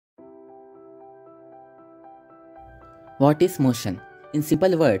What is motion? In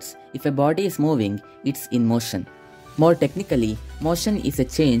simple words, if a body is moving, it's in motion. More technically, motion is a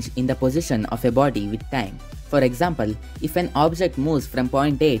change in the position of a body with time. For example, if an object moves from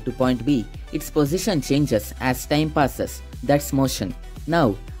point A to point B, its position changes as time passes. That's motion.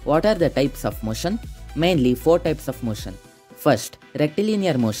 Now, what are the types of motion? Mainly 4 types of motion. First,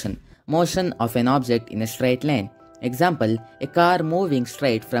 rectilinear motion. Motion of an object in a straight line. Example, a car moving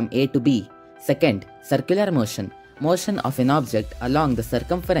straight from A to B. Second, circular motion. Motion of an object along the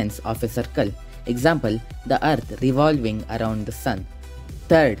circumference of a circle. Example, the earth revolving around the sun.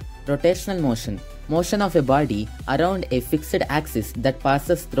 Third, rotational motion. Motion of a body around a fixed axis that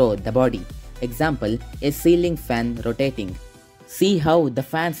passes through the body. Example, a ceiling fan rotating. See how the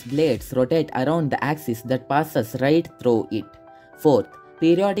fan's blades rotate around the axis that passes right through it. Fourth,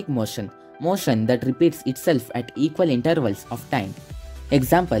 periodic motion. Motion that repeats itself at equal intervals of time.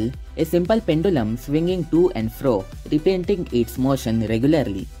 Example, a simple pendulum swinging to and fro, repeating its motion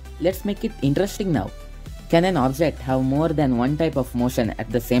regularly. Let's make it interesting now. Can an object have more than one type of motion at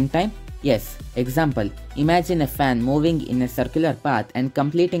the same time? Yes. Example, imagine a fan moving in a circular path and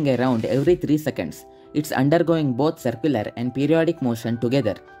completing a round every 3 seconds. It's undergoing both circular and periodic motion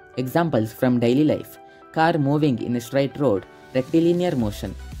together. Examples from daily life. Car moving in a straight road, rectilinear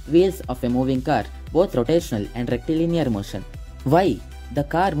motion. Wheels of a moving car, both rotational and rectilinear motion. Why? The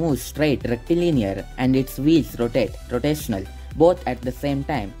car moves straight rectilinear and its wheels rotate rotational, both at the same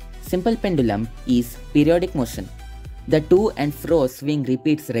time. Simple pendulum is periodic motion. The to and fro swing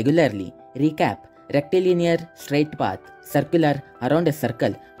repeats regularly. Recap: rectilinear, straight path; circular, around a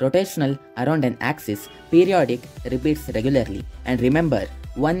circle; rotational, around an axis; periodic, repeats regularly. And remember,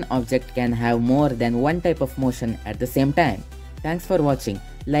 one object can have more than one type of motion at the same time. Thanks for watching.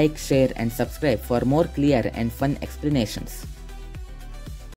 Like, share and subscribe for more clear and fun explanations.